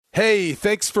Hey,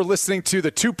 thanks for listening to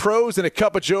the Two Pros and a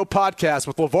Cup of Joe podcast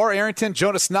with LaVar Arrington,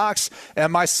 Jonas Knox,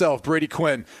 and myself, Brady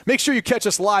Quinn. Make sure you catch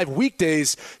us live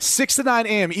weekdays, 6 to 9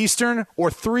 a.m. Eastern or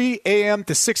 3 a.m.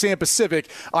 to 6 a.m. Pacific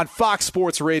on Fox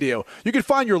Sports Radio. You can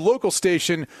find your local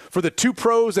station for the Two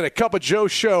Pros and a Cup of Joe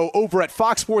show over at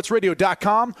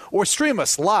foxsportsradio.com or stream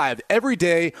us live every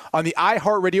day on the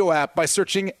iHeartRadio app by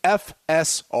searching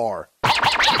FSR.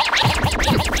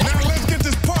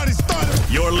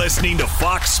 You're listening to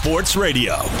Fox Sports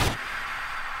Radio.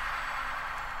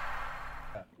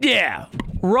 Yeah.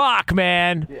 Rock,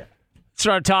 man. Yeah. That's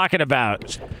what I'm talking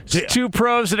about. Yeah. Two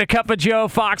Pros and a Cup of Joe,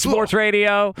 Fox Sports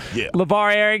Radio. Yeah.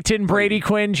 LaVar Arrington, Brady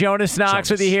Quinn, Jonas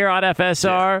Knox with you here on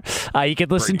FSR. Yeah. You can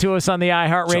listen to us on the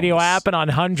iHeartRadio app and on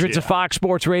hundreds of Fox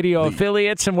Sports Radio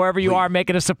affiliates and wherever you are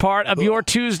making us a part of your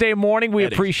Tuesday morning. We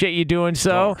appreciate you doing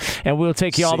so. And we'll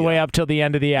take you all the way up till the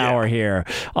end of the hour here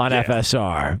on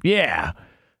FSR. Yeah.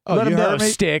 Oh, let him know,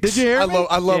 Sticks. Did you hear me?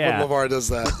 I love when LaVar does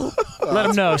that. Let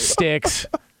him know, Sticks.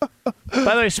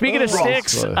 By the way, speaking of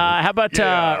Sticks, how about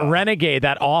Renegade,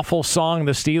 that awful song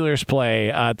the Steelers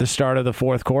play at the start of the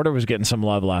fourth quarter was getting some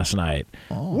love last night.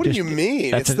 What do you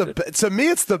mean? To me,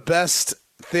 it's the best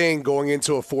thing going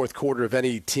into a fourth quarter of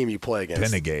any team you play against.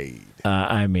 Renegade.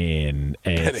 I mean,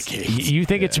 you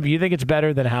think it's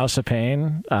better than House of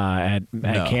Pain at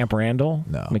Camp Randall?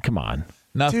 No. I mean, come on.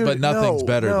 But nothing's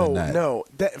better than that. No.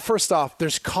 First off,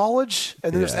 there's college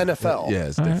and there's NFL. Yeah,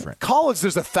 it's different. College,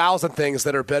 there's 1,000 things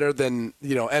that are better than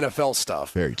NFL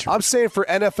stuff. Very true. I'm saying for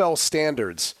NFL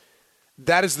standards,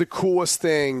 that is the coolest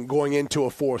thing going into a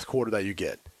fourth quarter that you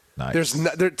get. Nice.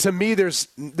 To me,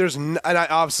 and I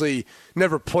obviously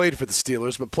never played for the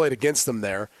Steelers, but played against them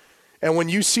there. And when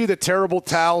you see the terrible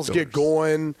towels get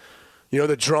going,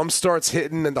 the drum starts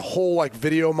hitting and the whole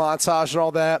video montage and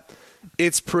all that.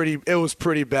 It was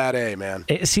pretty bad, man.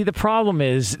 See, the problem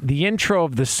is the intro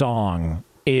of the song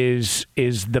is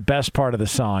the best part of the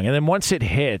song, and then once it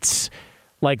hits,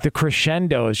 the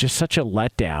crescendo is just such a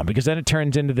letdown because then it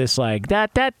turns into this da da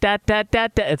da da da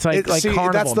da. It's like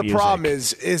carnival that's the music. problem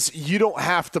is you don't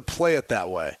have to play it that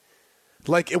way.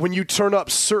 Like when you turn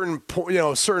up certain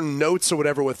notes or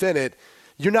whatever within it,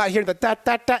 you're not hearing the da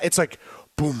da da. It's like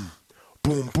boom.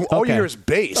 Boom, boom. All you hear is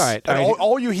bass. All right.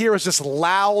 All you hear is just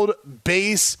loud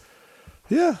bass.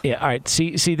 Yeah. Yeah. All right.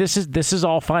 See, this is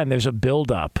all fine. There's a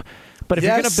build up, but if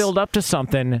you're going to build up to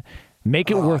something,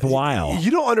 make it worthwhile. You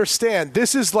don't understand.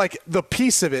 This is the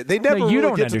piece of it. They never you really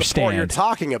don't get understand. to the part you're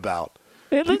talking about.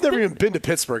 You've never even been to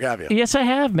Pittsburgh, have you? Yes, I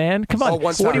have, man. Come on.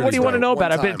 What do you want to know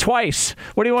about it? I've been twice.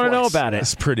 What do you want to know about it?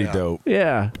 It's pretty dope.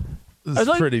 Yeah.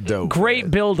 It's pretty dope. Great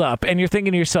build-up, and you're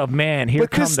thinking to yourself, man, here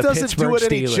come the Pittsburgh Steelers. But this doesn't do it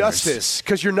any justice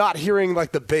because you're not hearing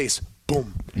the bass.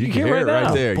 Boom. You can hear it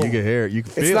right there. Boom. You can hear it. You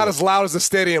can feel it. It's not as loud as the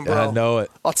stadium, bro. I know it.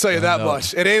 I'll tell you that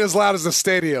much. It ain't as loud as the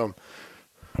stadium.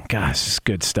 Gosh, it's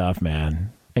good stuff,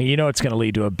 man. And you know it's going to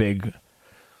lead to a big...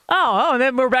 Oh, and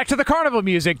then we're back to the carnival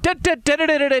music. No, it's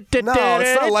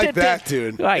not like that,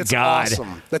 dude. It's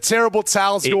awesome. The terrible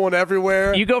towels going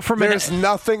everywhere. You go from There's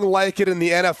nothing like it in the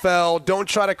NFL. Don't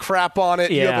try to crap on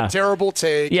it. Yeah. You have a terrible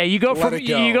take. Yeah, you go from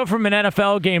an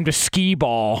NFL game to skee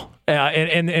ball.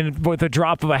 And with a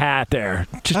drop of a hat there.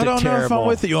 I don't know if I'm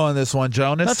with you on this one,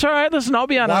 Jonas. That's all right. Listen, I'll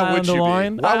be on the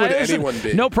line. Why would anyone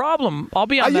be? No problem. I'll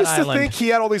be on that island. I used to think he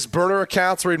had all these burner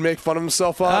accounts where he'd make fun of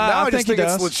himself on. Now I just think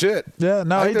it's legit. Yeah,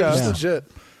 no, he does. It's legit.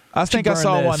 I think I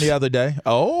saw one the other day.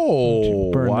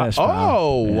 Oh,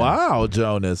 wow. Wow,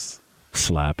 Jonas.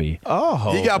 Slappy.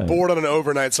 Oh, he got bored on an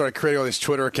overnight, started creating all these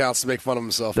Twitter accounts to make fun of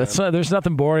himself. There's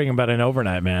nothing boring about an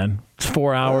overnight, man. It's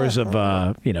 4 hours of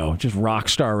just rock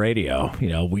star radio.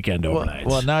 Weekend overnights.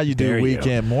 Well, now you do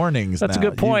weekend mornings. That's a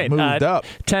good point. You've moved up.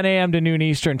 10 a.m. to noon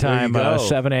Eastern time,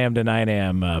 7 a.m. to 9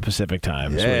 a.m. Pacific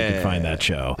time is where you can find that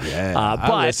show. Yeah,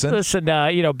 but listen,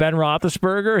 Ben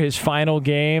Roethlisberger, his final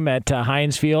game at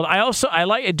Heinz Field.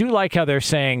 I do like how they're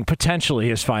saying potentially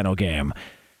his final game.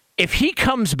 If he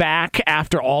comes back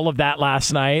after all of that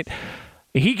last night,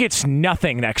 he gets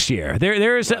nothing next year.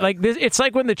 There is it's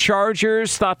like when the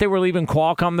Chargers thought they were leaving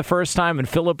Qualcomm the first time, and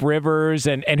Phillip Rivers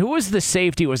and who was the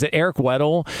safety? Was it Eric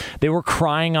Weddle? They were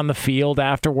crying on the field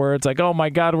afterwards, like, "Oh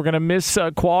my God, we're gonna miss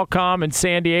Qualcomm and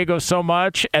San Diego so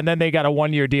much." And then they got a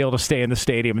 1-year deal to stay in the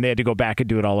stadium, and they had to go back and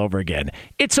do it all over again.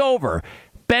 It's over.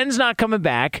 Ben's not coming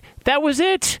back. That was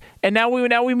it. And now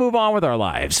we move on with our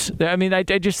lives. I mean, I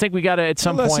just think we got to at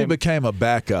some Unless point. he became a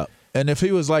backup. And if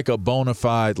he was like a bona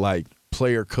fide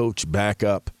player coach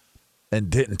backup and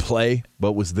didn't play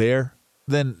but was there,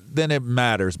 then it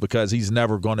matters because he's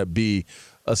never going to be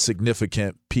a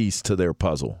significant piece to their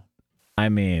puzzle. I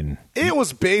mean, it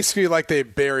was basically like they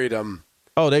buried him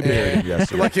Oh, they buried him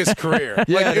yesterday. Like his career.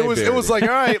 Yeah, like they it was buried like, all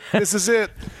right, this is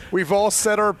it. We've all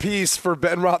said our piece for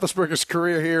Ben Roethlisberger's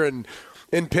career here in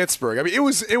Pittsburgh. I mean, it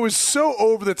was so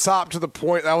over the top to the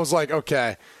point I was like,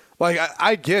 okay, like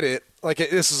I get it. Like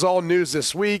this is all news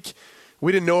this week.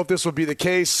 We didn't know if this would be the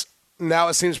case. Now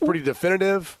it seems pretty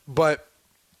definitive, but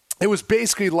it was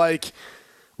basically like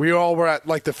we all were at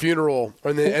like the funeral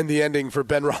and the ending for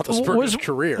Ben Roethlisberger's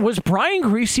career. Was Brian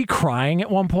Greasy crying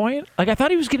at one point? Like I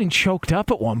thought he was getting choked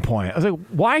up at one point. I was like,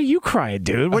 "Why are you crying,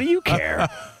 dude? What do you care?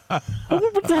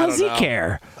 What the hell does he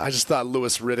care?" I just thought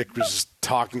Louis Riddick was just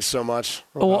talking so much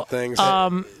about things.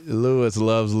 Lewis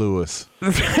loves Lewis.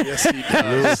 Yes, he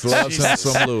does. Lewis loves him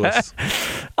some Lewis.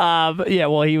 Yeah,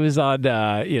 well, he was on.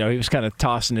 He was kind of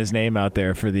tossing his name out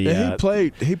there for the.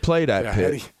 He played at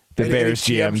Pitt. The Bears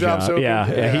GM job.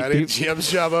 GM's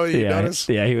job. You notice?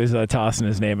 Yeah, he was tossing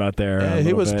his name out there. Yeah,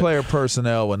 he was player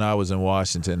personnel when I was in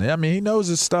Washington. I mean, he knows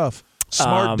his stuff.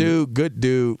 Smart dude, good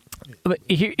dude. But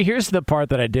here's the part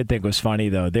that I did think was funny,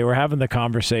 though. They were having the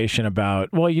conversation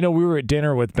about, well, we were at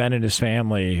dinner with Ben and his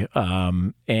family,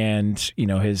 and,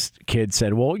 his kid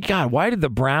said, well, God, why did the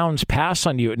Browns pass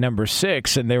on you at number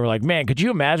 6? And they were like, man, could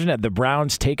you imagine had the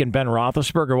Browns taken Ben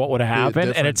Roethlisberger, what would have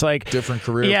happened? And it's like, different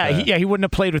career. Yeah, he wouldn't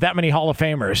have played with that many Hall of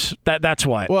Famers. That's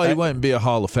what. Well, he wouldn't be a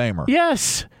Hall of Famer.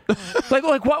 Yes.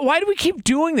 Why do we keep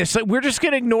doing this? Like, we're just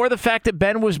going to ignore the fact that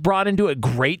Ben was brought into a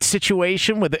great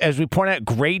situation with, as we point out,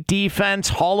 great defense,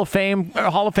 Hall of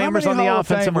Famers on the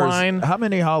offensive line. How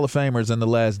many Hall of Famers in the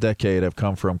last decade have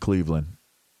come from Cleveland?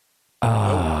 Joe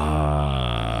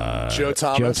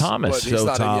Thomas.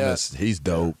 Joe Thomas. He's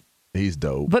dope.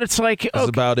 But it's like, that's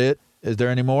about it. Is there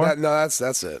any more? No,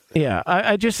 that's it. Yeah,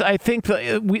 I think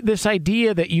that this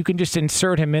idea that you can just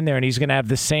insert him in there and he's going to have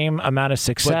the same amount of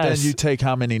success. But then you take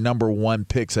how many number 1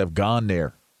 picks have gone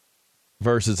there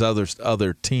versus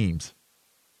other teams.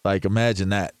 Like, imagine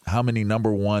that. How many number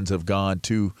 1s have gone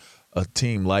to a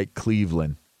team like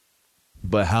Cleveland?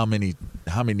 But how many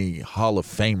Hall of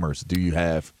Famers do you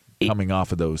have coming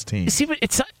off of those teams? See, but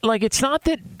it's not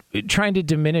that trying to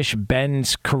diminish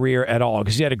Ben's career at all,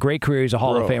 because he had a great career. He's a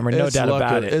Hall of Famer, no doubt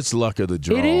about it. It's luck of the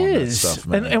draw. It is. Stuff,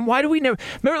 man. And why do we never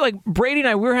remember? Like Brady and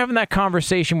I, we were having that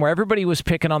conversation where everybody was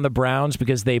picking on the Browns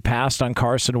because they passed on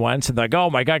Carson Wentz, and like, oh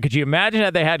my God, could you imagine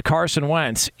had they had Carson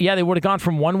Wentz? Yeah, they would have gone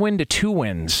from 1 win to 2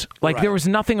 wins. Like There was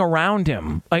nothing around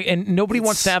him, and nobody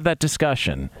wants to have that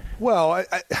discussion. Well, I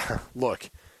look.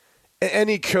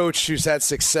 Any coach who's had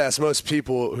success, most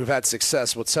people who've had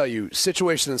success will tell you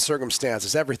situation and circumstance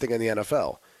is everything in the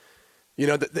NFL.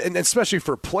 And especially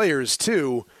for players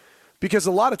too, because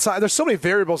a lot of times there's so many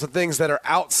variables and things that are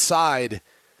outside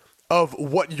of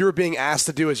what you're being asked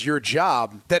to do as your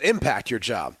job that impact your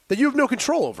job that you have no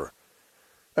control over.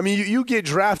 I mean, you get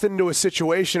drafted into a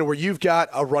situation where you've got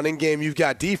a running game, you've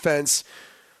got defense.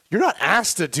 You're not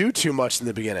asked to do too much in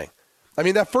the beginning. I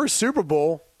mean, that first Super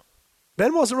Bowl,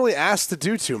 Ben wasn't really asked to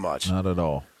do too much. Not at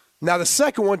all. Now, the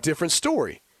second one, different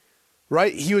story,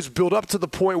 right? He was built up to the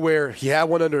point where he had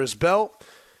one under his belt.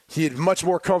 He had much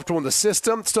more comfortable in the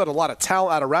system. Still had a lot of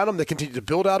talent out around him. They continued to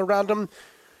build out around him.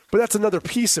 But that's another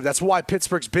piece of it. That's why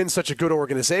Pittsburgh's been such a good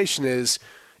organization is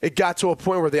it got to a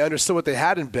point where they understood what they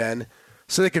had in Ben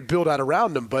so they could build out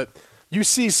around him. But you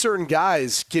see certain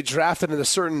guys get drafted into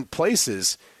certain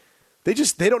places. They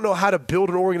don't know how to build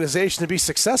an organization to be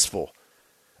successful.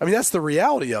 I mean, that's the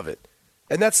reality of it.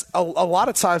 And that's a lot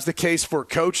of times the case for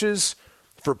coaches,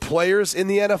 for players in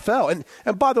the NFL.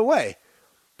 And by the way,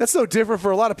 that's no different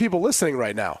for a lot of people listening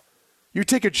right now. You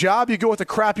take a job, you go with a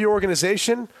crappy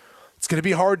organization, it's going to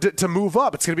be hard to move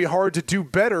up. It's going to be hard to do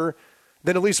better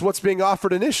than at least what's being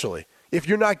offered initially. If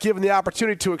you're not given the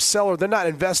opportunity to excel or they're not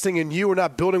investing in you or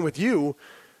not building with you,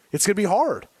 it's going to be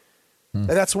hard. And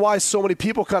that's why so many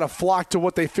people kind of flock to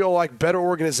what they feel like better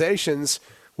organizations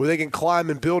where they can climb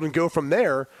and build and go from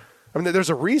there. I mean, there's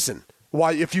a reason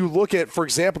why if you look at, for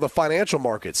example, the financial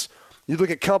markets, you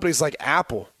look at companies like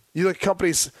Apple, you look at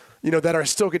companies, that are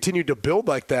still continuing to build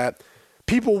like that,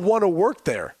 people want to work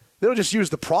there. They don't just use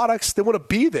the products. They want to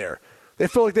be there. They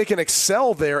feel like they can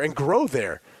excel there and grow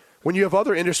there when you have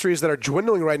other industries that are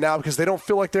dwindling right now because they don't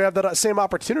feel like they have that same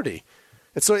opportunity.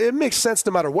 And so it makes sense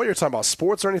no matter what you're talking about,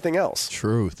 sports or anything else.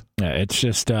 Truth. Yeah, it's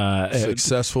just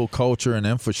successful culture and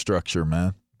infrastructure,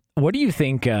 man. What do you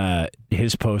think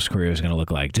his post-career is going to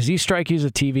look like? Does he strike you as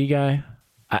a TV guy?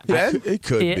 It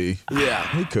could be.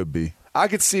 Yeah. He could be. I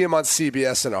could see him on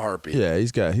CBS in a heartbeat. Yeah,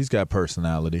 he's got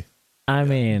personality. I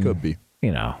mean, could be.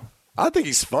 I think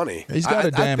he's funny. He's got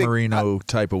a Dan Marino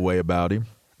type of way about him.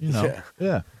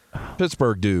 Yeah.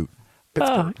 Pittsburgh dude.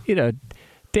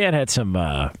 Dan had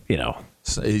some,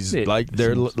 He's like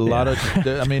there's a lot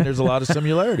of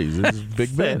similarities. It's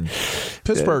Big Ben,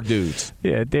 Pittsburgh dudes.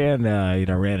 Yeah, Dan,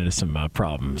 ran into some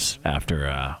problems after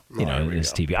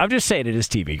his TV. I'm just saying it is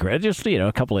TV, Greg. Just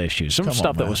a couple of issues, some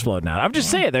stuff that was floating out. I'm just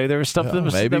saying there was stuff that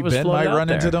was maybe that was Ben might run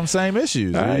into them same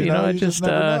issues. You just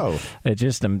never know. I'm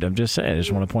just saying. I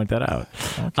just want to point that out.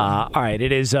 Okay. All right,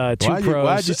 it is two pros.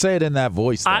 Why'd you say it in that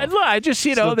voice? I just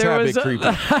there was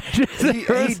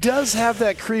he does have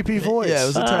that creepy voice. Yeah, it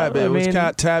was a tad bit. It was kind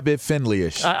of tad bit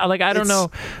Finley-ish. I don't know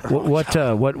what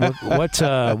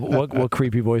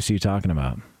creepy voice are you talking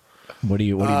about? What do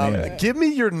you mean? Give me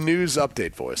your news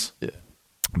update voice. Yeah.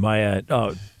 My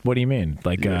what do you mean?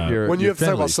 Like when you have to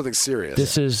talk about something serious.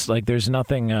 This is there's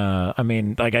nothing. I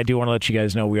do want to let you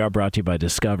guys know we are brought to you by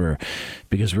Discover,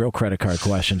 because real credit card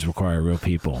questions require real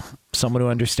people. Someone who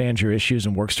understands your issues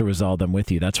and works to resolve them with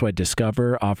you. That's why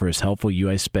Discover offers helpful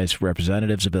US-based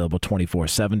representatives available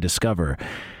 24/7. Discover,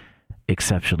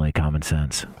 exceptionally common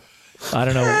sense. I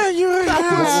don't know.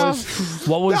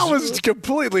 What was that was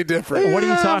completely different. What are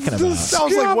you talking about? That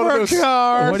sounds like one of those.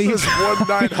 What are you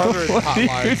 1-900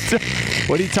 hotline?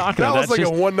 What are you talking about? That was like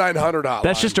a 1-900 hotline.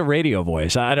 That's just a radio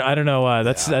voice. I don't know.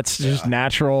 That's just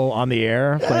natural on the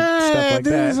air, stuff like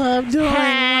that. I'm doing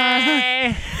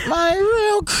my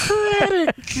real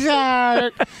credit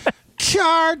card.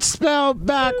 Card spelled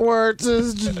backwards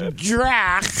is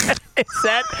Drac. Is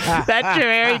that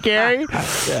Jerry Gary?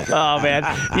 Oh man,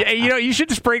 you should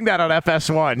just bring that on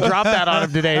FS1. Drop that on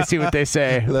them today and see what they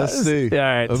say. Let's see. All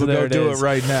right, we'll go do it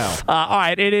right now. All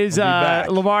right, it is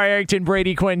LaVar Arrington,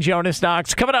 Brady Quinn, Jonas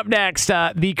Knox. Coming up next,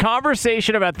 the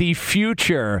conversation about the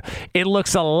future. It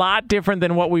looks a lot different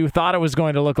than what we thought it was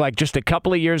going to look like just a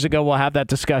couple of years ago. We'll have that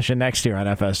discussion next year on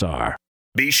FSR.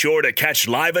 Be sure to catch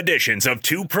live editions of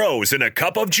Two Pros and a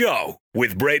Cup of Joe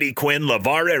with Brady Quinn,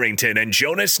 LaVar Arrington, and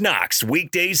Jonas Knox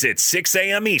weekdays at 6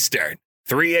 a.m. Eastern,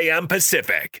 3 a.m.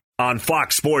 Pacific on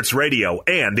Fox Sports Radio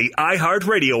and the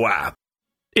iHeartRadio app.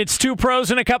 It's Two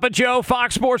Pros and a Cup of Joe,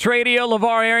 Fox Sports Radio,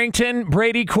 LaVar Arrington,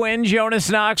 Brady Quinn, Jonas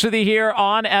Knox with you here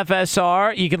on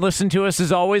FSR. You can listen to us,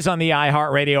 as always, on the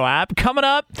iHeartRadio app. Coming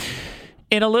up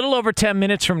in a little over 10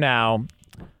 minutes from now,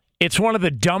 it's one of the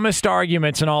dumbest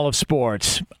arguments in all of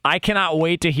sports. I cannot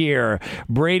wait to hear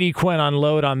Brady Quinn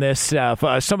unload on this stuff,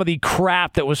 some of the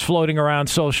crap that was floating around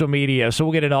social media. So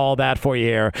we'll get into all that for you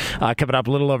here coming up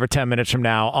a little over 10 minutes from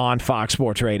now on Fox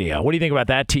Sports Radio. What do you think about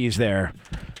that tease there,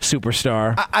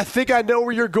 superstar? I think I know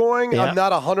where you're going. Yeah. I'm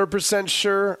not 100%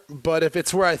 sure, but if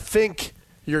it's where I think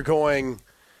you're going,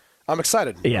 I'm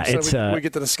excited. Yeah, we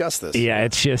get to discuss this. Yeah,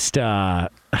 it's just because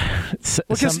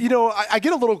I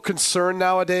get a little concerned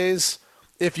nowadays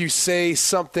if you say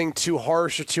something too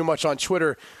harsh or too much on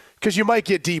Twitter, because you might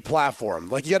get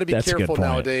deplatformed. Like, you got to be careful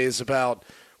nowadays about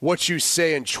what you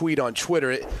say and tweet on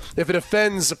Twitter. If it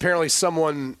offends apparently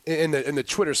someone in the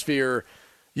Twitter sphere,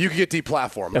 you can get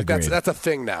deplatformed. Like, that's a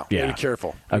thing now. Yeah. Be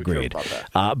careful. Agreed.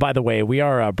 By the way, we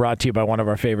are brought to you by one of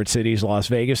our favorite cities, Las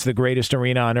Vegas, the greatest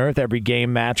arena on earth. Every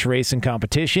game, match, race, and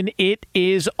competition, it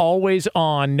is always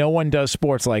on. No one does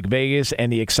sports like Vegas, and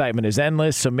the excitement is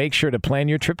endless. So make sure to plan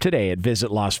your trip today at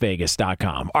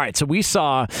visitlasvegas.com. All right, so we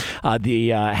saw the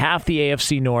half the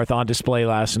AFC North on display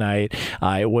last night.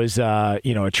 It was a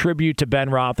tribute to Ben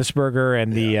Roethlisberger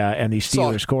and the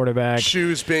Steelers quarterback.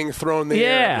 Shoes being thrown in the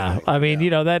air. Yeah, I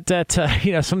mean,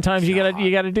 sometimes you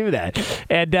gotta do that.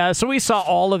 And so we saw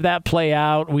all of that play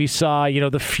out. We saw,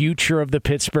 the future of the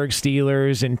Pittsburgh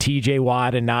Steelers and T.J.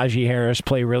 Watt and Najee Harris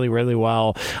play really, really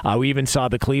well. We even saw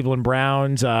the Cleveland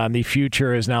Browns. The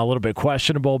future is now a little bit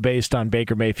questionable based on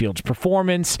Baker Mayfield's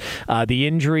performance. The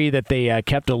injury that they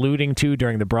kept alluding to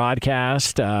during the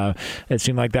broadcast, it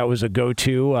seemed like that was a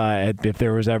go-to if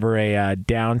there was ever a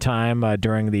downtime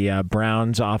during the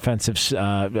Browns' offensive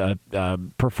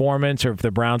performance, or if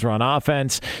the Browns were on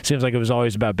offense. Seems like it was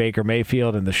always about Baker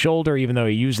Mayfield and the shoulder, even though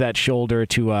he used that shoulder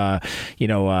to,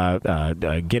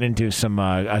 get into some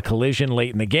a collision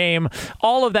late in the game.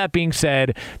 All of that being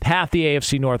said, half the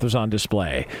AFC North was on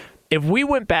display. If we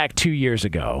went back 2 years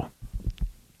ago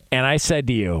and I said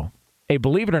to you, hey,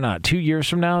 believe it or not, 2 years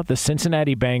from now, the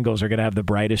Cincinnati Bengals are going to have the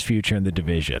brightest future in the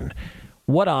division,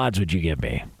 what odds would you give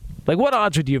me? Like, what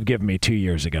odds would you have given me 2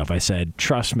 years ago if I said,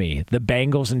 trust me, the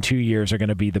Bengals in 2 years are going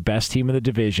to be the best team in the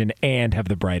division and have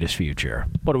the brightest future?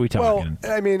 What are we talking?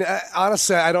 Well, I mean,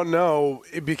 honestly, I don't know,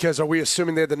 because are we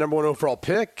assuming they had the number one overall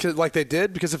pick like they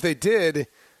did? Because if they did,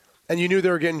 and you knew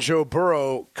they were getting Joe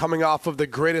Burrow coming off of the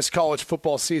greatest college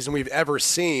football season we've ever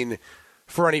seen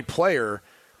for any player,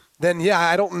 then, yeah,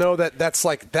 I don't know that that's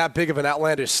like that big of an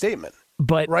outlandish statement.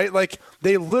 But right? Like,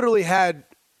 they literally had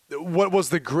what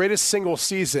was the greatest single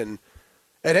season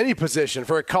at any position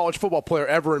for a college football player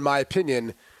ever, in my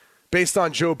opinion, based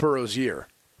on Joe Burrow's year.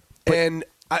 And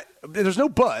there's no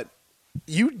but.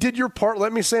 You did your part.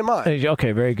 Let me say mine.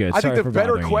 Okay, very good. I think the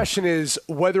better question is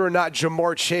whether or not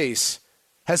Jamar Chase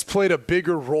has played a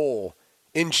bigger role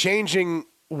in changing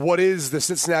what is the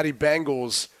Cincinnati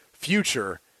Bengals'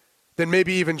 future than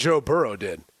maybe even Joe Burrow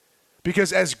did.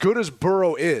 Because as good as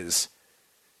Burrow is,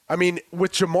 I mean,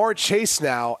 with Jamar Chase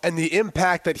now and the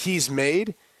impact that he's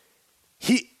made,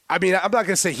 I'm not going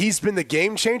to say he's been the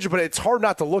game changer, but it's hard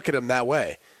not to look at him that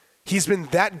way. He's been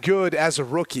that good as a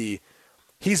rookie.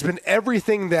 He's been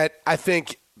everything that I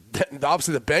think,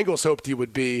 obviously, the Bengals hoped he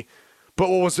would be. But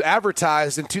what was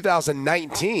advertised in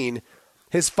 2019,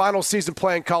 his final season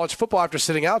playing college football after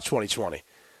sitting out 2020.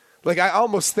 Like, I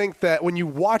almost think that when you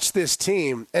watch this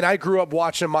team, and I grew up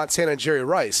watching Montana and Jerry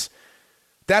Rice,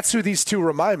 that's who these two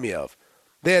remind me of.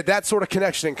 They had that sort of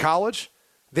connection in college.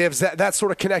 They have that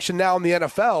sort of connection now in the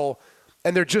NFL,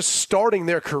 and they're just starting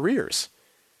their careers.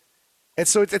 And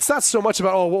so it's not so much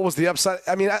about, what was the upside?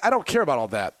 I mean, I don't care about all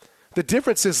that. The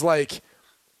difference is, like,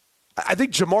 I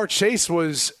think Jamar Chase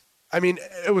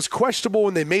it was questionable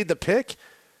when they made the pick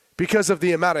because of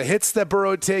the amount of hits that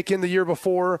Burrow had taken the year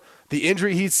before, the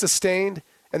injury he'd sustained,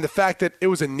 and the fact that it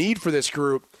was a need for this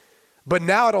group. But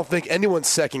now I don't think anyone's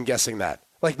second-guessing that.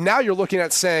 Like, now you're looking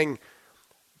at saying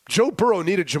Joe Burrow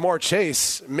needed Jamar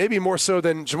Chase, maybe more so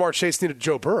than Jamar Chase needed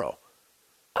Joe Burrow.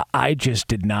 I just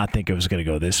did not think it was going to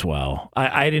go this well.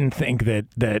 I didn't think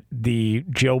that the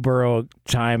Joe Burrow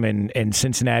time in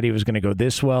Cincinnati was going to go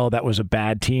this well. That was a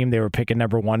bad team. They were picking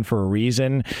number one for a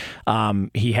reason.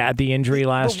 He had the injury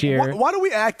last year. Why do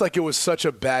we act like it was such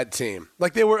a bad team?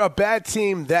 Like they were a bad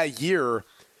team that year,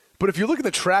 but if you look at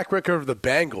the track record of the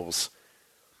Bengals,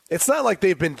 it's not like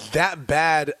they've been that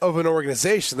bad of an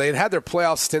organization. They had their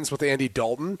playoff stints with Andy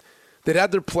Dalton. They'd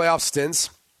had their playoff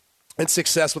stints and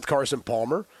success with Carson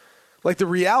Palmer. Like, the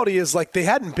reality is, like, they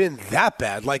hadn't been that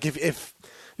bad. Like, if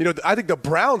I think the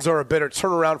Browns are a better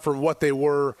turnaround from what they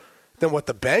were than what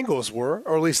the Bengals were,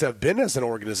 or at least have been as an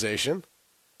organization.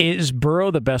 Is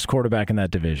Burrow the best quarterback in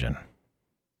that division?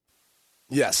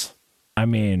 Yes. I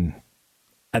mean,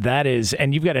 that is,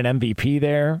 and you've got an MVP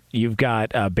there. You've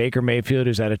got Baker Mayfield,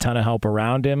 who's had a ton of help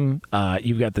around him.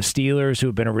 You've got the Steelers, who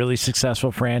have been a really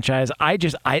successful franchise. I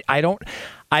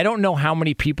don't know how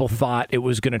many people thought it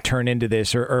was going to turn into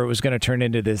this or it was going to turn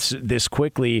into this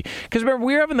quickly. Because remember,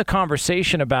 we were having the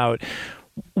conversation about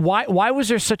why was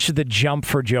there such the jump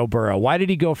for Joe Burrow? Why did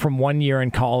he go from 1 year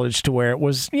in college to where it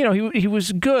was, he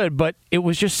was good, but it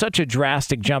was just such a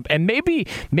drastic jump. And maybe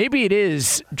it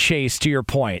is, Chase, to your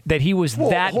point, that he was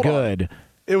that good.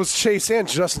 It was Chase and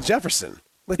Justin Jefferson.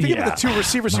 Like, think of the two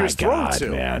receivers he was throwing to.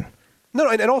 Man.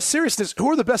 No, in all seriousness, who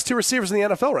are the best two receivers in the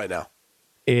NFL right now?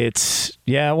 It's,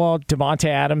 Devontae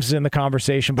Adams is in the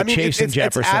conversation, but Chase and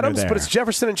Jefferson it's Adams, are there. But it's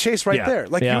Jefferson and Chase right there.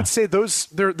 Like, you would say those,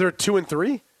 they're 2 and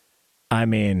 3? I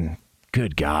mean,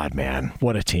 good God, man.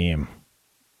 What a team.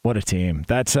 What a team.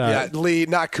 That's Lee,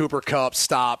 not Cooper Kupp.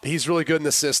 Stop. He's really good in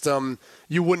the system.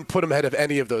 You wouldn't put him ahead of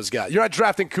any of those guys. You're not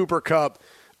drafting Cooper Kupp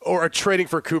or trading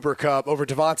for Cooper Kupp over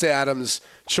Devontae Adams,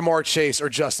 Jamar Chase, or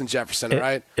Justin Jefferson,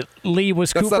 right?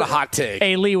 That's not a hot take.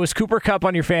 Hey, Lee, was Cooper Kupp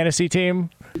on your fantasy team?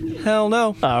 Hell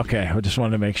no. Oh, okay, I just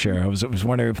wanted to make sure. I was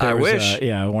wondering if there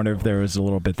I wonder if there was a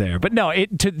little bit there. But no,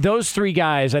 to those three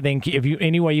guys, I think if you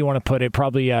any way you want to put it,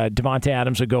 probably Devontae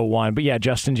Adams would go one. But yeah,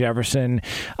 Justin Jefferson,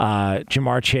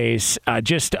 Jamar Chase,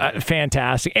 just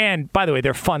fantastic. And by the way,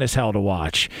 they're fun as hell to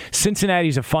watch.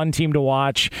 Cincinnati's a fun team to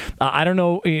watch. I don't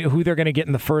know who they're going to get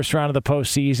in the first round of the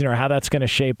postseason or how that's going to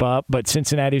shape up, but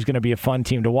Cincinnati's going to be a fun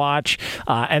team to watch.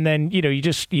 And then you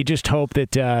just hope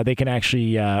that they can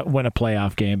actually win a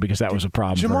playoff game, because that was a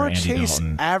problem for Andy Dalton. Jamar Chase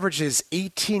averages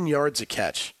 18 yards a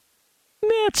catch.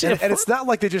 And it's not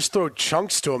like they just throw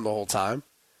chunks to him the whole time.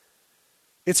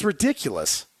 It's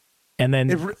ridiculous. And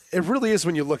then it really is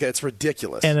when you look at it. It's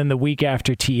ridiculous. And then the week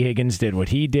after T. Higgins did what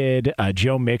he did,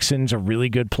 Joe Mixon's a really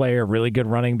good player, really good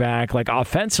running back. Like,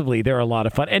 offensively, they're a lot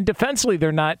of fun. And defensively,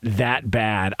 they're not that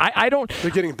bad.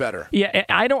 They're getting better. Yeah,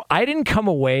 I didn't come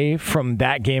away from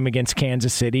that game against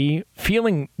Kansas City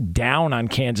feeling down on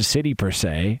Kansas City per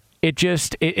se. It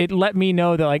just it let me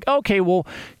know that, like, okay, well,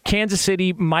 Kansas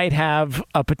City might have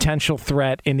a potential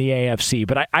threat in the AFC,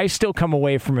 but I still come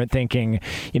away from it thinking,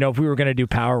 if we were going to do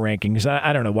power rankings,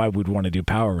 I don't know why we'd want to do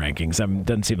power rankings. It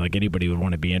doesn't seem like anybody would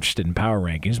want to be interested in power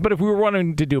rankings. But if we were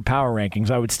wanting to do power rankings,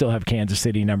 I would still have Kansas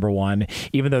City number one,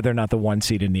 even though they're not the one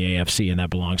seed in the AFC, and that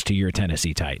belongs to your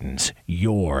Tennessee Titans.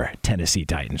 Your Tennessee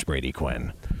Titans, Brady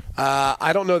Quinn.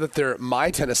 I don't know that they're my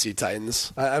Tennessee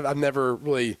Titans. I've never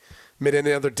really made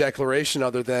any other declaration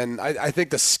other than I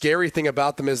think the scary thing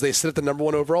about them is they sit at the number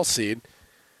 1 overall seed,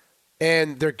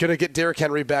 and they're going to get Derrick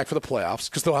Henry back for the playoffs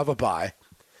because they'll have a bye.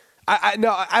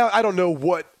 I don't know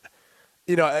what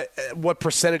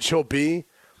percentage he'll be.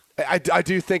 I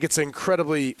do think it's an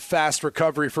incredibly fast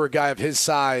recovery for a guy of his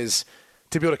size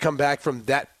to be able to come back from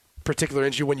that particular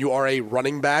injury when you are a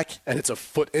running back and it's a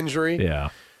foot injury. Yeah.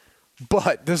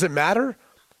 But does it matter?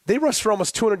 They rushed for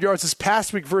almost 200 yards this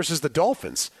past week versus the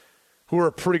Dolphins, who are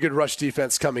a pretty good rush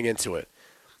defense coming into it.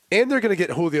 And they're going to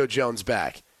get Julio Jones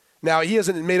back. Now, he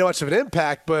hasn't made much of an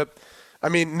impact, but, I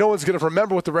mean, no one's going to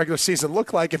remember what the regular season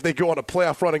looked like if they go on a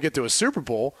playoff run and get to a Super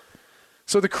Bowl.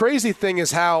 So the crazy thing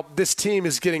is how this team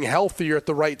is getting healthier at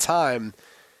the right time,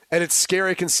 and it's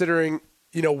scary considering,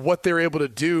 what they're able to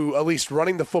do, at least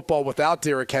running the football without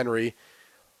Derrick Henry,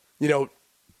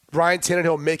 Ryan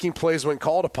Tannehill making plays when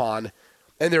called upon,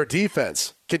 and their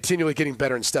defense continually getting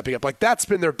better and stepping up. Like, that's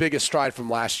been their biggest stride from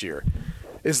last year,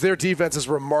 is their defense has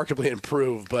remarkably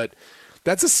improved. But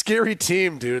that's a scary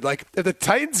team, dude. Like, if the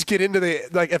Titans get into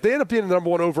if they end up being the number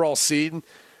 1 overall seed,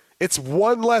 it's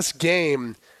one less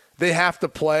game they have to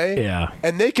play. Yeah.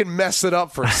 And they can mess it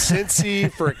up for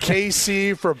Cincy, for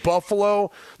KC, for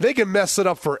Buffalo. They can mess it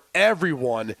up for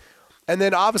everyone. And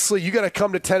then, obviously, you got to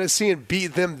come to Tennessee and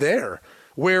beat them there,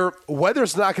 where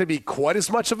weather's not going to be quite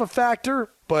as much of a factor,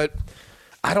 but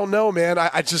I don't know, man.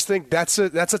 I just think that's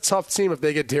a tough team if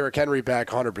they get Derrick Henry back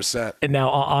 100%. And now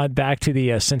on back to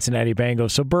the Cincinnati Bengals.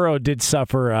 So Burrow did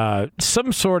suffer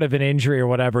some sort of an injury or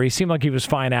whatever. He seemed like he was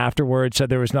fine afterwards, said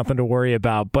there was nothing to worry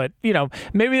about. But,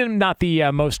 maybe not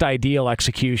the most ideal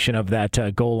execution of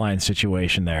that goal line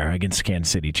situation there against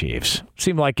Kansas City Chiefs.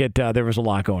 Seemed like there was a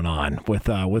lot going on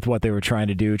with what they were trying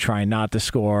to do, trying not to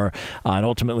score, and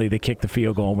ultimately they kicked the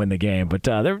field goal and win the game. But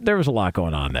there was a lot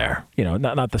going on there.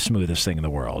 Not the smoothest thing in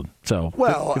the world. So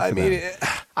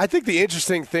I think the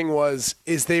interesting thing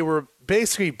is they were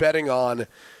basically betting on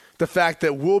the fact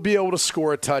that we'll be able to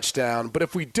score a touchdown, but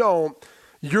if we don't,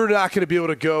 you're not going to be able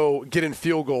to go get in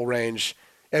field goal range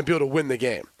and be able to win the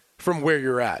game from where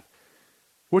you're at,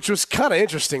 which was kind of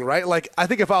interesting, right? Like, I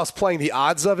think if I was playing the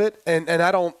odds of it, and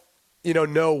I don't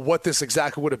know what this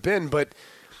exactly would have been, but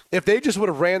if they just would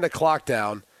have ran the clock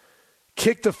down,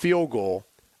 kicked the field goal,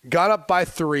 got up by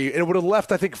 3, and it would have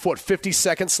left, I think, 50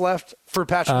 seconds left for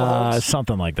Patrick Mahomes?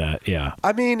 Something like that, yeah.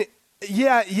 I mean,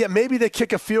 yeah, maybe they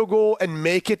kick a field goal and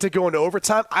make it to go into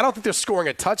overtime. I don't think they're scoring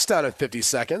a touchdown in 50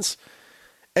 seconds.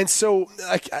 And so,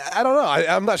 I don't know.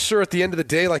 I'm not sure at the end of the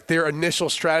day, their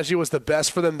initial strategy was the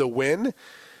best for them to win.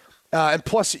 And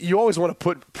plus, you always want to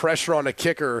put pressure on a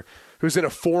kicker who's in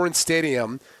a foreign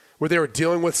stadium where they were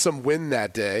dealing with some wind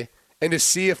that day, and to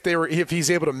see if he's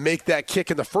able to make that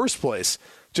kick in the first place,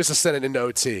 just to send it into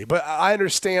OT. But I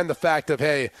understand the fact of,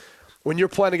 hey, when you're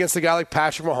playing against a guy like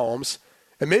Patrick Mahomes,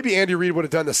 and maybe Andy Reid would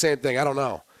have done the same thing, I don't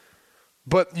know.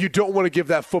 But you don't want to give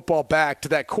that football back to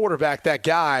that quarterback, that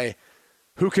guy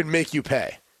who can make you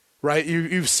pay, right?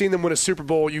 You've seen them win a Super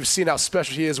Bowl. You've seen how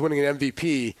special he is winning an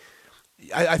MVP.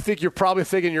 I think you're probably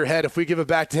thinking in your head, if we give it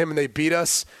back to him and they beat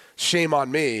us, shame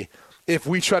on me. If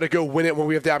we try to go win it when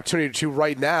we have the opportunity to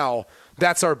right now,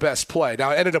 that's our best play.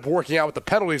 Now, it ended up working out with the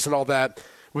penalties and all that.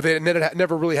 They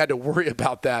never really had to worry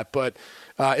about that, but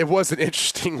it was an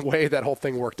interesting way that whole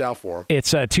thing worked out for them.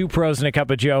 It's 2 Pros and a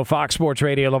Cup of Joe, Fox Sports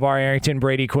Radio, LaVar Arrington,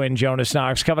 Brady Quinn, Jonas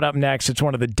Knox. Coming up next, it's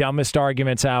one of the dumbest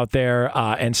arguments out there,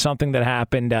 and something that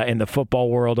happened in the football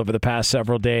world over the past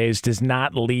several days does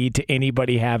not lead to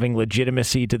anybody having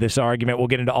legitimacy to this argument. We'll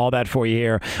get into all that for you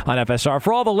here on FSR.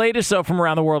 For all the latest, though, from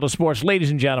around the world of sports, ladies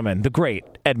and gentlemen, the great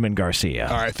Edmund Garcia.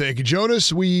 All right, thank you,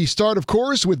 Jonas. We start, of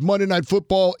course, with Monday Night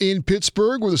Football in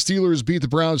Pittsburgh, where the Steelers beat the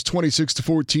Browns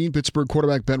 26-14. Pittsburgh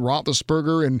quarterback Ben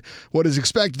Roethlisberger in what is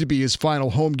expected to be his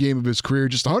final home game of his career.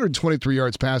 Just 123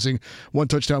 yards passing, 1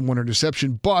 touchdown, 1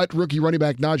 interception. But rookie running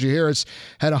back Najee Harris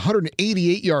had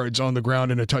 188 yards on the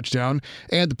ground and a touchdown.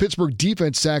 And the Pittsburgh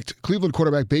defense sacked Cleveland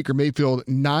quarterback Baker Mayfield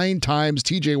 9 times.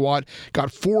 TJ Watt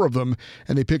got 4 of them,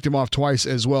 and they picked him off twice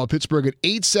as well. Pittsburgh at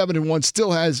 8-7-1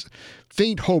 still has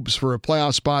faint hopes for a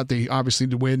playoff spot. They obviously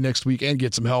need to win next week and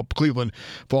get some help. Cleveland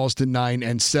falls to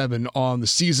 9-7 on the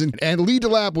season. And Lee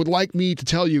DeLapp would like me to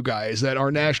tell you guys that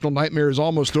our national nightmare is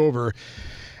almost over,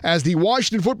 as the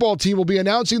Washington football team will be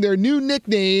announcing their new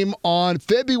nickname on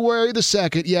February the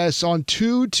 2nd. Yes, on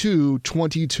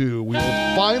 2/2/22. We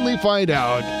will finally find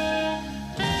out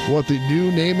what the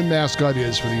new name and mascot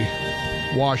is for the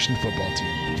Washington football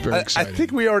team. It's very exciting. I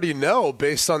think we already know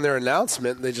based on their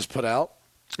announcement they just put out.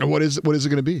 And what is it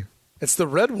going to be? It's the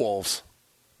Red Wolves.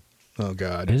 Oh,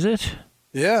 God. Is it?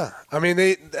 Yeah. I mean,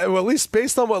 at least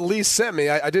based on what Lee sent me,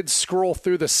 I did scroll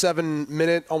through the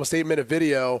 7-minute, almost 8-minute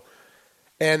video,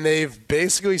 and they've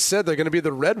basically said they're going to be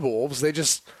the Red Wolves. They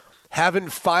just haven't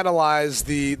finalized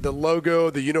the logo,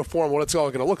 the uniform, what it's all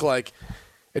going to look like.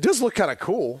 It does look kind of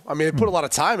cool. I mean, they put a lot of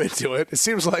time into it. It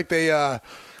seems like they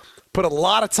put a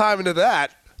lot of time into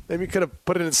that. Maybe could have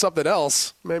put it in something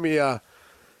else. Maybe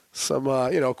some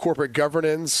corporate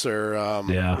governance or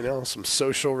some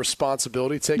social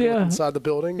responsibility taken inside the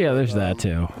building. Yeah, there's that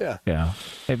too. Yeah.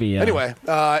 Maybe. Anyway,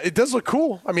 it does look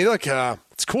cool. I mean, look,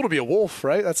 it's cool to be a wolf,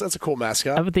 right? That's a cool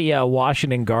mascot. How about the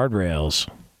Washington guardrails?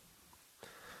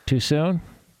 Too soon?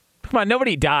 Come on,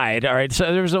 nobody died. All right,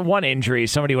 so there was one injury.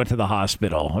 Somebody went to the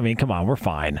hospital. I mean, come on, we're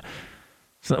fine.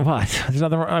 So what? There's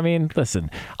nothing. I mean, listen,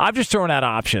 I'm just throwing out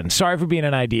options. Sorry for being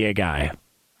an idea guy.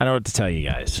 I don't know what to tell you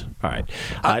guys. All right.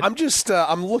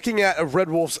 I'm looking at a red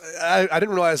wolf. I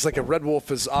didn't realize a red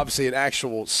wolf is obviously an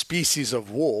actual species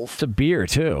of wolf. It's a beer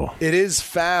too. It is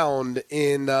found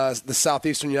in the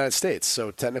southeastern United States,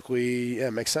 so technically,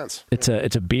 it makes sense. It's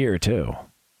a beer too.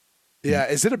 Yeah,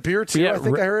 is it a beer too? Yeah, I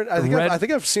think I heard. I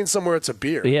think I've seen somewhere it's a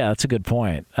beer. Yeah, that's a good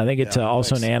point. I think it's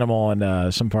also an animal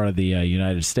in some part of the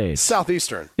United States.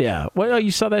 Southeastern. Yeah. Well, you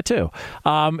saw that too.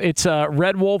 It's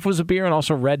Red Wolf was a beer, and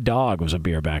also Red Dog was a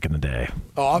beer back in the day.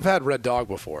 Oh, I've had Red Dog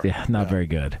before. Yeah, not very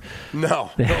good. No,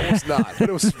 it was not. But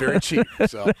it was very cheap.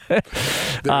 So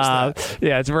yeah,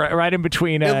 it's right in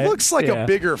between. It looks like a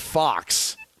bigger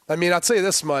fox. I mean, I'll tell you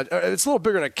this much: it's a little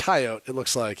bigger than a coyote. It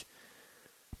looks like.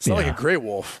 It's not like a gray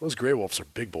wolf. Those gray wolves are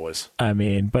big boys. I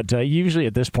mean, but usually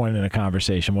at this point in a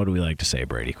conversation, what do we like to say,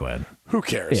 Brady Quinn? Who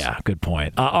cares? Yeah, good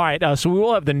point. All right, so we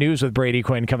will have the news with Brady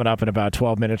Quinn coming up in about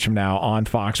 12 minutes from now on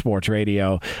Fox Sports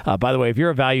Radio. By the way, if you're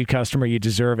a valued customer, you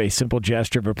deserve a simple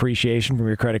gesture of appreciation from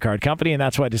your credit card company, and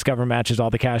that's why Discover matches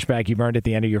all the cash back you've earned at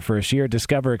the end of your first year.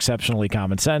 Discover, exceptionally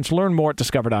common sense. Learn more at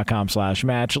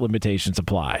discover.com/match. Limitations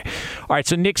apply. All right,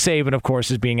 so Nick Saban, of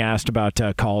course, is being asked about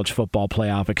college football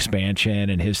playoff expansion,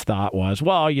 and his thought was,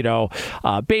 well,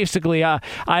 basically,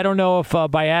 I don't know if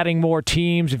by adding more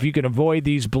teams, if you can avoid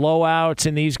these blowouts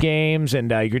in these games, and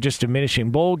you're just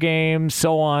diminishing bowl games,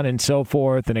 so on and so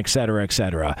forth, and et cetera, et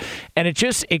cetera. And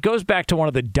it goes back to one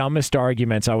of the dumbest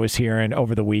arguments I was hearing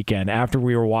over the weekend after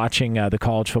we were watching the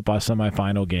college football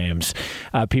semifinal games.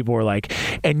 People were like,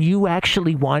 and you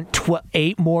actually want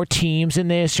 8 more teams in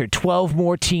this, or 12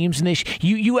 more teams in this?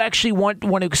 You actually want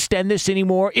to extend this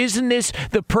anymore? Isn't this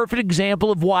the perfect example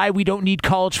of why we don't need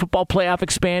college football playoff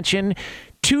expansion?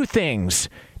 2 things,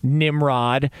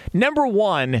 Nimrod. Number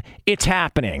 1, it's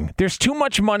happening. There's too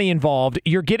much money involved.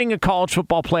 You're getting a college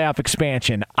football playoff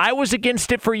expansion. I was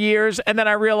against it for years, and then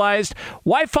I realized,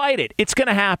 why fight it? It's going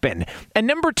to happen. And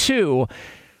number 2,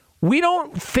 we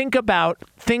don't think about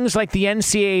things like the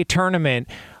NCAA tournament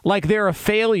like they're a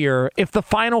failure if the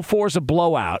Final Four is a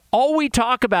blowout. All we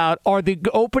talk about are the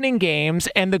opening games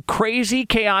and the crazy,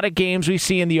 chaotic games we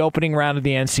see in the opening round of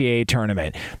the NCAA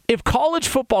tournament. If college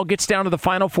football gets down to the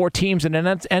Final Four teams and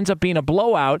it ends up being a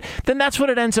blowout, then that's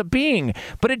what it ends up being.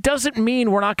 But it doesn't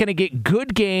mean we're not going to get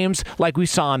good games like we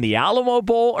saw in the Alamo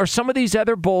Bowl or some of these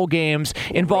other bowl games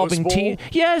involving teams.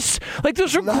 Yes, like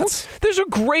those are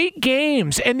great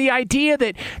games. And the idea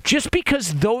that just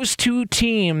because those 2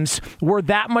 teams were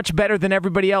that much better than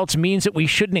everybody else means that we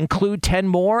shouldn't include 10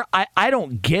 more. I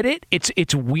don't get it.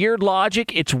 It's weird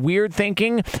logic. It's weird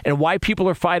thinking. And why people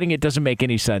are fighting it doesn't make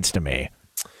any sense to me.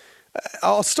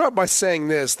 I'll start by saying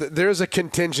this, that there's a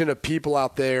contingent of people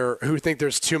out there who think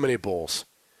there's too many bowls.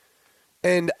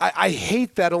 And I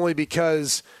hate that only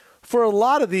because for a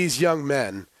lot of these young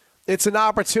men, it's an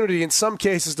opportunity in some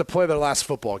cases to play their last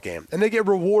football game. And they get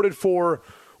rewarded for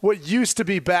what used to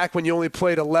be back when you only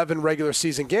played 11 regular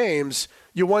season games.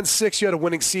 You won 6, you had a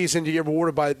winning season, you get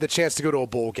rewarded by the chance to go to a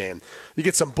bowl game. You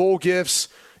get some bowl gifts,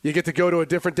 you get to go to a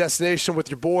different destination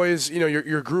with your boys,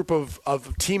 your group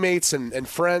of teammates and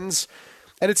friends,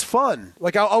 and it's fun.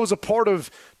 Like I was a part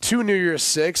of 2 New Year's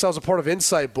Six, I was a part of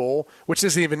Insight Bowl, which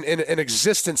isn't even in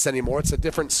existence anymore. It's a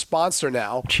different sponsor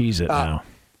now. Cheese It now.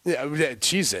 Yeah,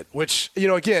 Cheese It, which,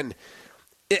 again,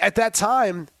 at that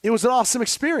time, it was an awesome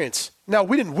experience. Now,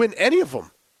 we didn't win any of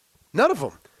them. None of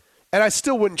them. And I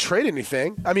still wouldn't trade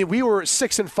anything. I mean, we were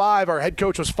 6-5. Our head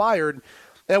coach was fired,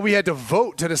 and we had to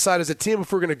vote to decide as a team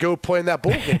if we were going to go play in that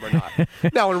bowl game or not.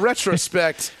 Now, in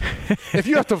retrospect, if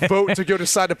you have to vote to go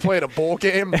decide to play in a bowl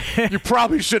game, you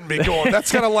probably shouldn't be going.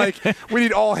 That's kind of like we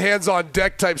need all hands on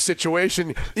deck type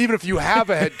situation, even if you have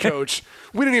a head coach.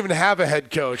 We didn't even have a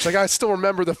head coach. Like, I still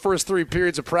remember the first 3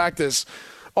 periods of practice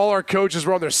all our coaches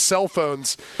were on their cell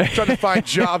phones trying to find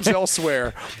jobs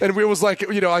elsewhere. And we was like,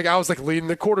 I was like leading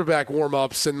the quarterback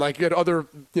warm-ups, and like you had other,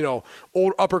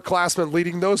 old upperclassmen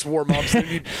leading those warm-ups.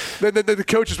 Then the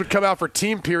coaches would come out for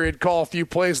team period, call a few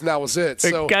plays, and that was it.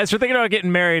 So, guys, we're thinking about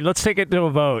getting married. Let's take it to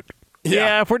a vote.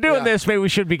 Yeah, if we're doing this, maybe we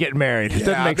should be getting married. It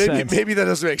doesn't make sense. Maybe that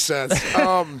doesn't make sense.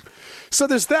 So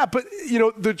there's that. But,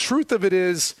 the truth of it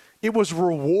is it was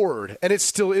reward, and it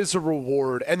still is a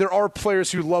reward. And there are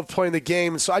players who love playing the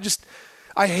game. So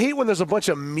I hate when there's a bunch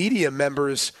of media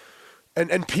members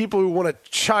and people who want to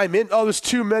chime in. Oh, there's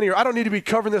too many, or I don't need to be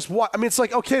covering this. What? I mean, it's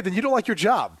like, okay, then you don't like your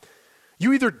job.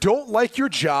 You either don't like your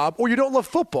job or you don't love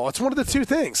football. It's one of the two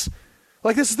things.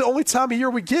 Like, this is the only time of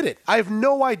year we get it. I have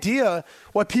no idea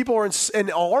why people are in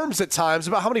arms at times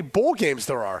about how many bowl games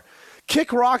there are.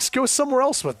 Kick rocks, go somewhere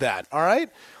else with that, all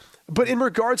right? But in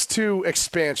regards to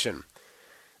expansion,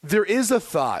 there is a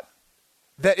thought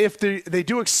that if they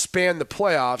do expand the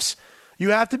playoffs,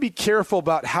 you have to be careful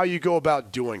about how you go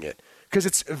about doing it, because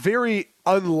it's very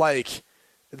unlike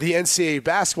the NCAA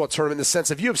basketball tournament in the sense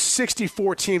of you have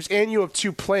 64 teams and you have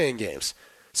 2 playing games,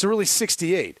 so really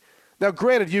 68. Now,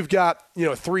 granted, you've got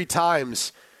 3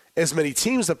 times as many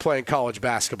teams that play in college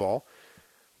basketball,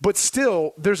 but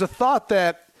still, there's a thought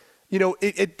that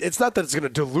it's not that it's going to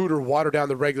dilute or water down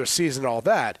the regular season and all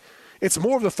that. It's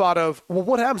more of the thought of, well,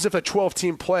 what happens if a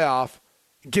 12-team playoff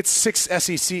gets 6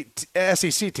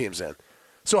 SEC teams in?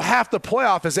 So half the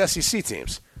playoff is SEC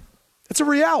teams. It's a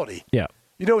reality. Yeah.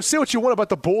 Say what you want about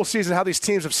the bowl season, how these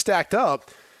teams have stacked up.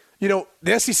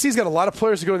 The SEC's got a lot of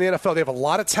players to go to the NFL. They have a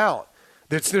lot of talent.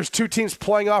 There's 2 teams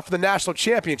playing off for the national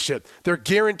championship. They're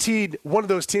guaranteed one of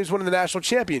those teams winning the national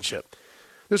championship.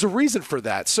 There's a reason for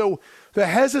that. So the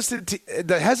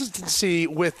hesitancy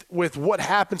with what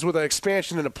happens with an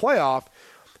expansion in a playoff,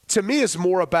 to me, is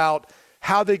more about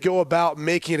how they go about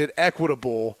making it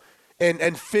equitable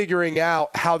and figuring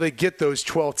out how they get those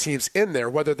 12 teams in there,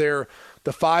 whether they're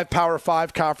the 5 Power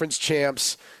 5 conference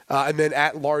champs and then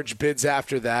at-large bids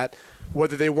after that,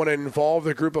 whether they want to involve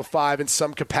the group of 5 in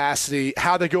some capacity,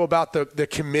 how they go about the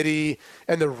committee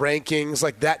and the rankings,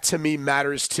 like that to me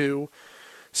matters too.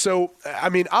 So, I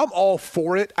mean, I'm all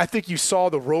for it. I think you saw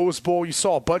the Rose Bowl, you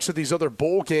saw a bunch of these other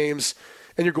bowl games,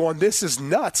 and you're going, this is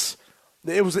nuts.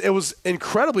 It was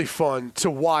incredibly fun to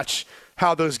watch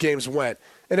how those games went.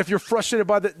 And if you're frustrated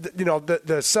by the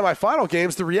semifinal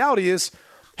games, the reality is,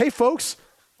 hey folks,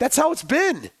 that's how it's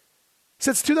been.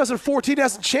 Since 2014, it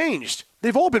hasn't changed.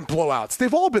 They've all been blowouts.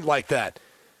 They've all been like that.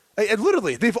 And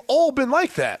literally, they've all been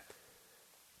like that.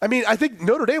 I mean, I think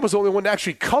Notre Dame was the only one to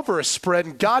actually cover a spread,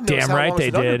 and God knows how long as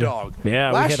an underdog.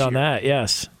 Yeah, we hit on that,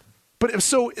 yes. But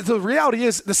so the reality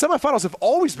is the semifinals have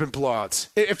always been blowouts.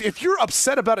 If you're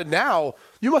upset about it now,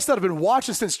 you must not have been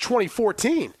watching since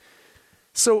 2014.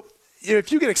 So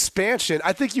if you get expansion,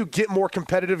 I think you get more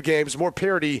competitive games, more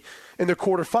parity in the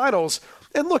quarterfinals.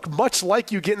 And look, much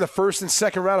like you get in the first and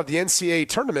second round of the NCAA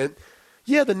tournament,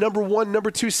 yeah, the number 1, number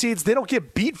 2 seeds, they don't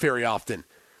get beat very often.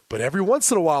 But every once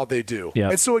in a while they do.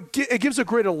 Yep. And so it gives a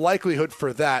greater likelihood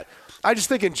for that. I just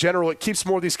think in general it keeps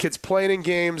more of these kids playing in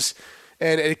games,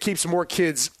 and it keeps more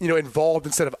kids involved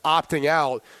instead of opting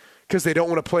out because they don't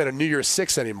want to play in a New Year's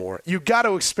 6 anymore. You got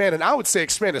to expand, and I would say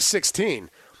expand to 16.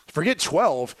 Forget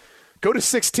 12. Go to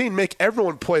 16, make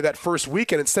everyone play that first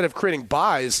weekend instead of creating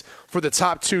buys for the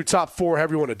top 2, top 4,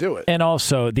 however you want to do it. And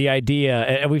also the idea,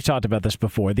 and we've talked about this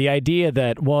before, the idea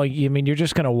that, well, you're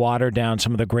just going to water down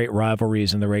some of the great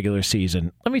rivalries in the regular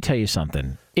season. Let me tell you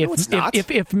something.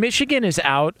 If Michigan is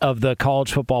out of the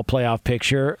college football playoff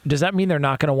picture, does that mean they're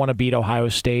not going to want to beat Ohio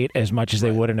State as much as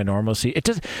they would in a normal season? It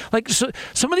does.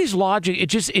 Some of these logic,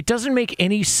 it doesn't make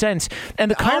any sense.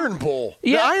 And the Iron Bowl,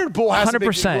 the Iron Bowl hasn't been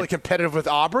really competitive with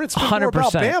Auburn. It's been 100%. More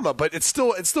about Bama, but it's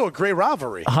still a great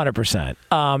rivalry.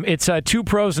 100%. It's 2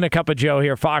 pros and a cup of Joe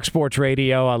here, Fox Sports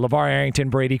Radio. LaVar Arrington,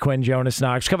 Brady Quinn, Jonas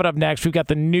Knox. Coming up next, we've got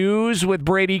the news with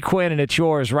Brady Quinn, and it's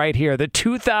yours right here. The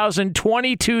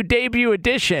 2022 debut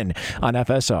edition on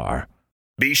FSR.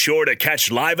 Be sure to catch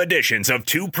live editions of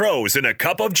 2 Pros and a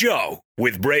Cup of Joe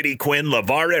with Brady Quinn,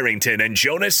 LaVar Arrington, and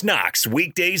Jonas Knox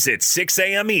weekdays at 6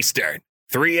 a.m. Eastern,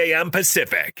 3 a.m.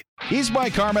 Pacific. He's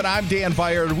Mike Harmon. I'm Dan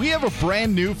Byard. We have a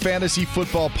brand new fantasy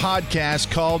football podcast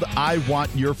called I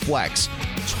Want Your Flex.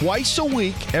 Twice a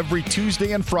week, every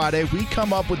Tuesday and Friday, we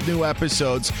come up with new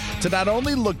episodes to not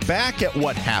only look back at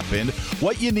what happened,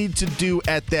 what you need to do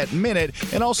at that minute,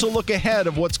 and also look ahead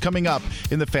of what's coming up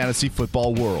in the fantasy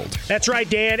football world. That's right,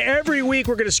 Dan. Every week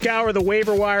we're going to scour the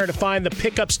waiver wire to find the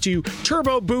pickups to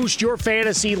turbo boost your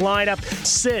fantasy lineup,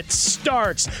 sits,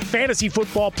 starts, fantasy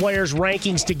football players'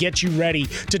 rankings to get you ready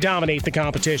to dominate the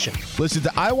competition. Listen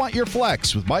to I Want Your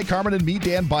Flex with Mike Harmon and me,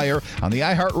 Dan Beyer, on the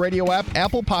iHeartRadio app,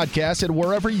 Apple Podcasts, and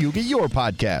wherever you get your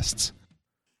podcasts.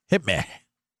 Hit me.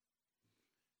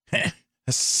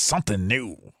 It's something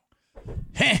new.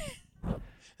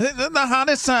 The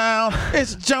hottest sound.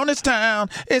 It's Jonas Town.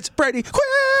 It's Brady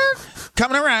Quinn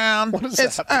coming around.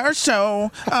 It's our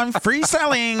show. I'm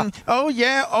freestyling. Oh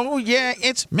yeah.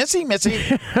 It's Missy.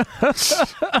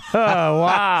 Oh,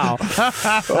 wow.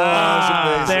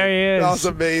 There he is. That was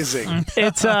amazing.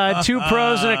 It's Two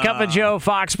Pros and a Cup of Joe,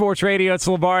 Fox Sports Radio. It's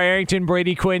LaVar Arrington,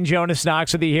 Brady Quinn, Jonas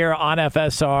Knox with you here on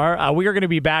FSR. We are going to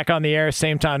be back on the air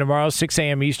same time tomorrow, 6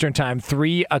 a.m. Eastern Time,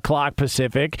 3 o'clock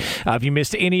Pacific. If you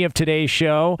missed any of today's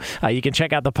show, you can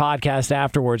check out the podcast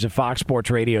afterwards at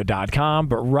foxsportsradio.com.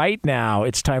 But right now,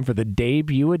 it's time for the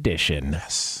debut edition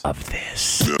of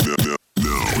this.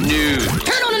 News.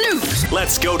 Turn on the news.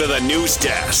 Let's go to the news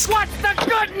desk. What's the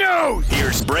good news?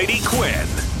 Here's Brady Quinn.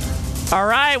 All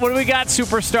right, what do we got,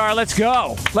 superstar? Let's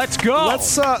go.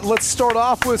 Let's Start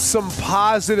off with some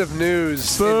positive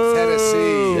news in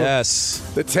Tennessee. Yes.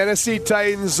 The Tennessee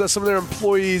Titans, some of their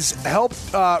employees helped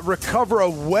recover a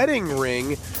wedding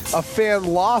ring a fan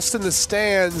lost in the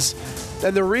stands.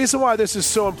 And the reason why this is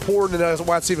so important and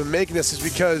why it's even making this is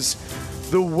because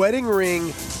the wedding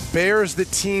ring bears the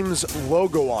team's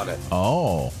logo on it.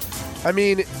 Oh. I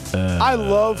mean, I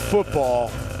love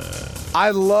football.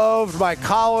 I loved my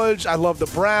college. I love the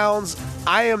Browns.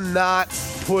 I am not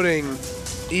putting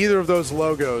either of those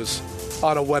logos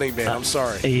on a wedding band. I'm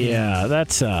sorry. Yeah,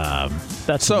 that's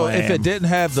so lame. if it didn't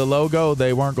have the logo,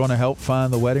 they weren't going to help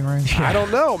find the wedding ring? I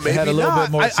don't know. Maybe it had a little not.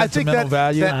 bit more sentimental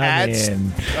value. That adds.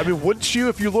 I mean, wouldn't you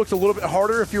if you looked a little bit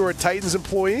harder if you were a Titans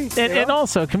employee? And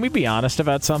also, can we be honest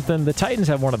about something? The Titans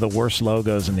have one of the worst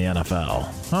logos in the NFL.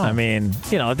 Huh. I mean,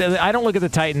 I don't look at the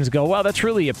Titans and go, wow, that's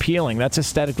really appealing. That's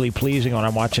aesthetically pleasing when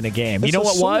I'm watching a game. It's You know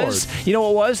a what was? sword. You know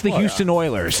what was? The Houston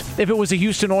Oilers. If it was a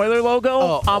Houston Oiler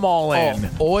logo, I'm all in.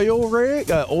 Oil rig?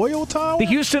 Oil towel? The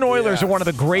Houston Oilers are one of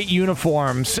the great uniforms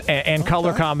and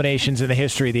color combinations in the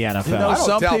history of the NFL. You know, I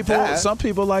don't doubt that. some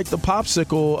people like the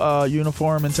popsicle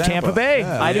uniform in Tampa Bay.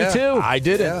 Yeah. I do too. I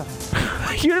didn't.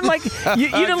 Yeah. You didn't like you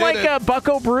didn't like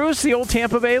Bucko Bruce, the old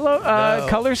Tampa Bay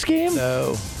color scheme?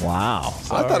 No. Wow.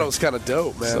 I thought it was kind of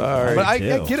dope, man. Sorry. But I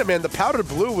get it, man. The powdered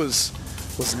blue was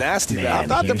nasty. Man, Man. I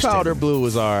thought the Houston. powder blue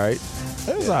was all right.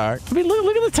 It was all right. I mean,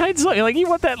 look at the Titans. Like you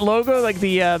want that logo, like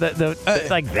the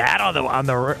like that on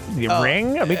the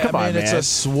ring. I mean, come on, it's man. a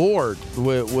sword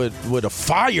with a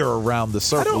fire around the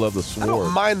circle of the sword. I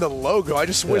don't mind the logo. I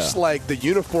just wish like the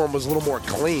uniform was a little more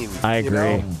clean. I agree.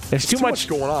 You know? There's too much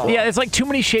going on. Yeah, it's like too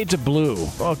many shades of blue.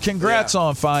 Well, congrats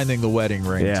on finding the wedding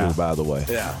ring too. By the way.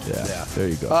 Yeah. There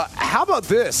you go. How about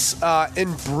this?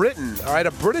 In Britain, all right,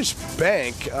 a British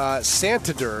bank,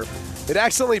 Santander, it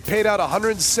accidentally paid out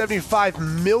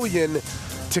 $175 million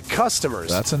to customers.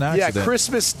 That's an accident. Yeah,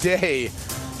 Christmas Day,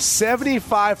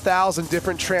 75,000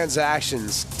 different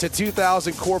transactions to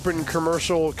 2,000 corporate and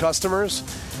commercial customers.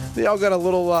 They all got a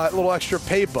little extra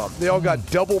pay bump. They all got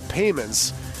double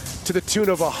payments to the tune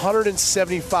of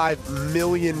 $175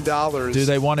 million. Do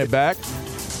they want it back?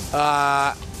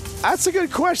 That's a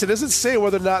good question. It doesn't say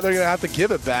whether or not they're going to have to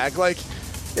give it back. Like,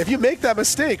 if you make that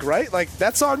mistake, right? Like,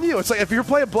 that's on you. It's like if you're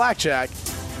playing blackjack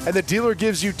and the dealer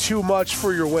gives you too much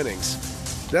for your winnings.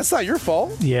 That's not your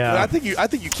fault. Yeah. I think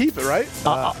you keep it, right?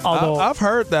 Although I've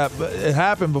heard that, but it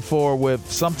happened before with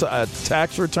a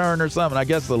tax return or something. I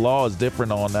guess the law is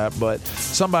different on that, but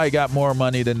somebody got more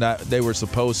money than they were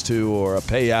supposed to, or a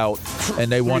payout, and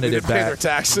they wanted it pay back. their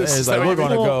taxes. It's like we're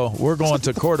going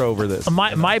to court over this.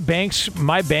 My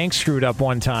bank screwed up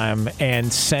one time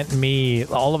and sent me.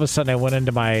 All of a sudden, I went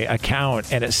into my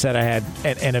account and it said I had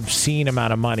an obscene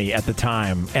amount of money at the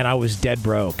time, and I was dead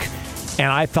broke. And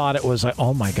I thought it was like,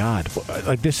 oh my God,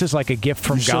 like this is like a gift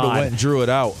from You should have God. went and drew it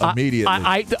out immediately.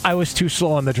 I was too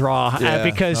slow on the draw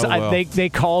because they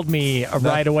called me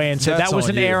right away and said that was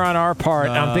an error on our part.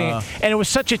 And I'm thinking, and it was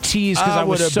such a tease because I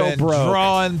was so broke.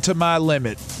 Drawn to my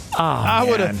limit.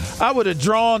 I would have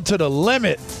drawn to the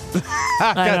limit.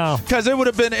 I know, because it would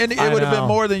have been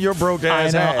more than your broke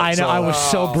ass. I know. So. I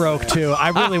was so broke too. I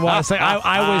really want to say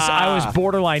I was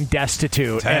borderline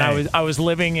destitute, Dang. and I was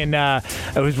living in. It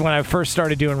was when I first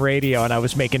started doing radio, and I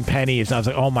was making pennies, and I was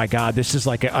like, oh my god, this is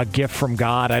like a gift from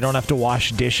God. I don't have to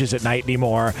wash dishes at night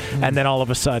anymore. And then all of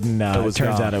a sudden, it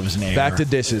turns out it was an error. Back to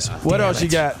dishes. What else you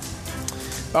got?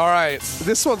 All right,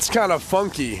 this one's kind of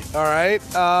funky, all right?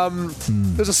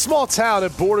 There's a small town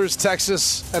that borders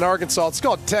Texas and Arkansas. It's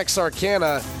called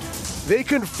Texarkana. They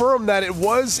confirmed that it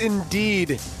was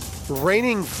indeed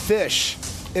raining fish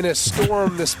in a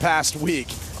storm this past week.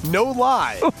 No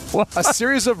lie. A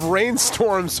series of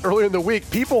rainstorms earlier in the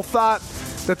week. People thought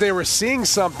that they were seeing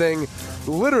something.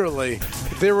 Literally,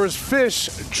 there was fish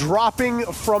dropping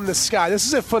from the sky. This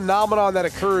is a phenomenon that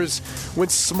occurs when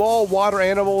small water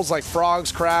animals like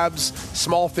frogs, crabs,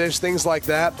 small fish, things like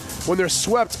that, when they're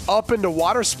swept up into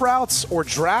water sprouts or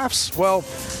drafts, well,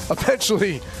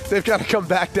 eventually they've got to come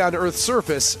back down to Earth's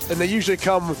surface, and they usually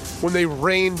come when they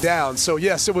rain down. So,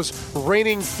 yes, it was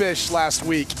raining fish last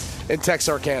week in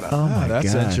Texarkana. Oh, my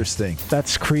that's God. interesting.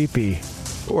 That's creepy.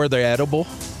 Were they edible?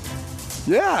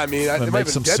 Yeah, I mean, they might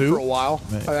have been dead for a while.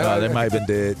 They might have been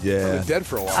dead, yeah. Been dead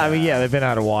for a while. I mean, yeah, they've been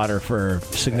out of water for a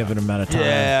significant amount of time.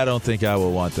 Yeah, I don't think I would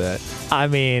want that. I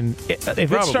mean, if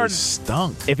Probably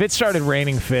stunk. If it started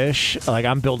raining fish, like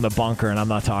I'm building a bunker and I'm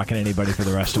not talking to anybody for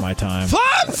the rest of my time.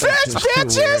 Flying fish, It's too weird,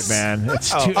 bitches! man.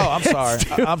 It's I'm sorry.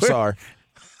 I'm sorry.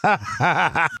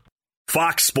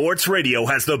 Fox Sports Radio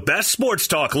has the best sports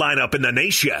talk lineup in the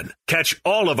nation. Catch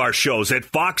all of our shows at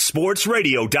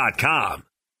foxsportsradio.com.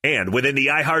 And within the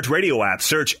iHeartRadio app,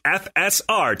 search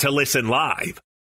FSR to listen live.